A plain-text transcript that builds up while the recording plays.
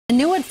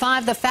New at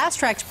 5, the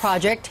FasTracks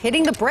project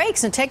hitting the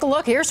brakes, and take a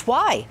look. Here's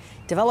why.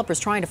 Developers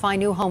trying to find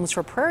new homes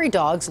for prairie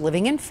dogs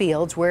living in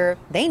fields where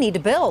they need to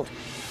build.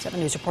 7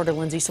 News reporter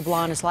Lindsay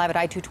Sablon is live at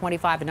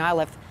I-225 in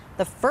Iliff.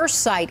 The first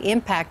site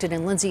impacted,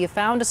 and Lindsay, you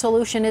found a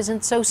solution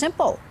isn't so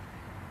simple.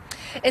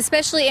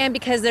 Especially and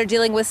because they're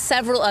dealing with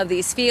several of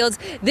these fields.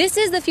 This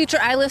is the future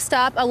Iliff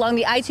stop along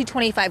the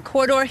I-225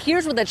 corridor.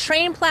 Here's where the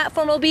train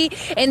platform will be.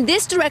 In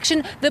this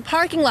direction, the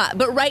parking lot.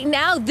 But right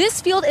now, this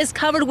field is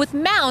covered with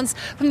mounds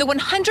from the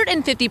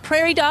 150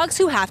 prairie dogs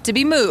who have to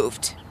be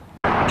moved.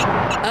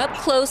 Up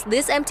close,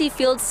 this empty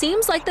field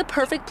seems like the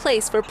perfect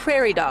place for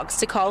prairie dogs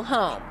to call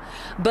home.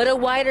 But a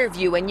wider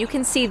view, and you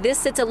can see this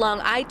sits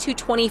along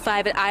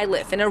I-225 at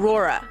Iliff in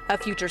Aurora, a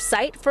future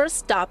site for a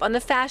stop on the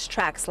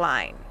FasTracks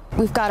line.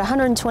 We've got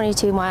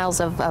 122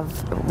 miles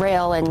of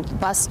rail and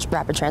bus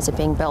rapid transit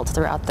being built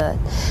throughout the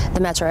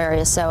metro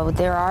area, so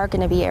there are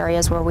going to be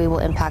areas where we will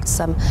impact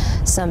some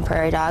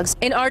prairie dogs.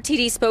 An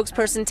RTD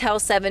spokesperson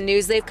tells 7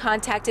 News they've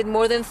contacted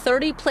more than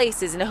 30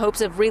 places in hopes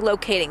of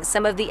relocating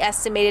some of the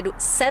estimated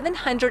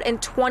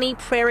 720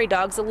 prairie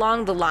dogs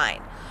along the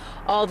line.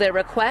 All their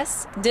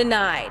requests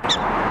denied.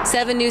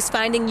 7 News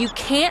finding you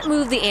can't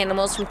move the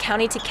animals from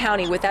county to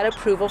county without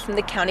approval from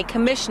the county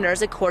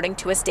commissioners, according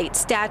to a state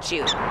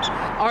statute.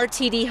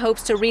 RTD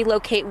hopes to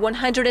relocate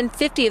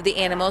 150 of the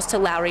animals to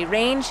Lowry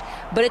Range,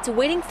 but it's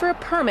waiting for a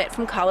permit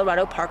from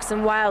Colorado Parks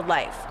and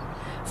Wildlife.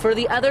 For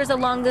the others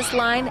along this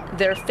line,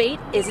 their fate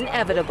is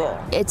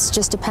inevitable. It's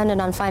just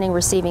dependent on finding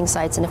receiving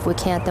sites, and if we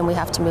can't, then we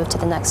have to move to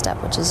the next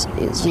step, which is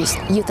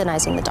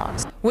euthanizing the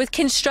dogs. With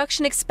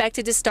construction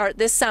expected to start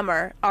this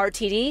summer,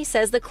 RTD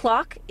says the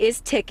clock is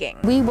ticking.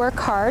 We work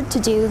hard to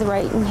do the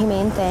right and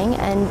humane thing,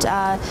 and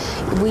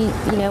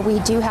we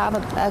do have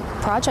a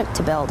project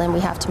to build, and we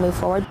have to move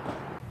forward.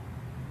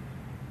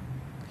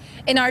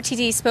 An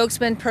RTD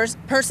spokesman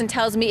person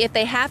tells me if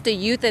they have to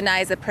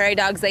euthanize the prairie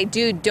dogs, they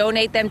do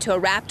donate them to a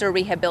raptor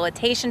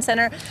rehabilitation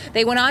center.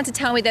 They went on to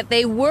tell me that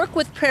they work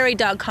with prairie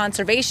dog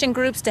conservation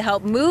groups to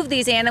help move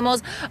these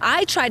animals.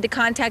 I tried to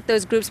contact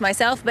those groups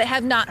myself, but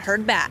have not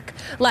heard back.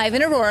 Live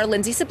in Aurora,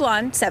 Lindsay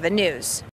Sablon, 7 News.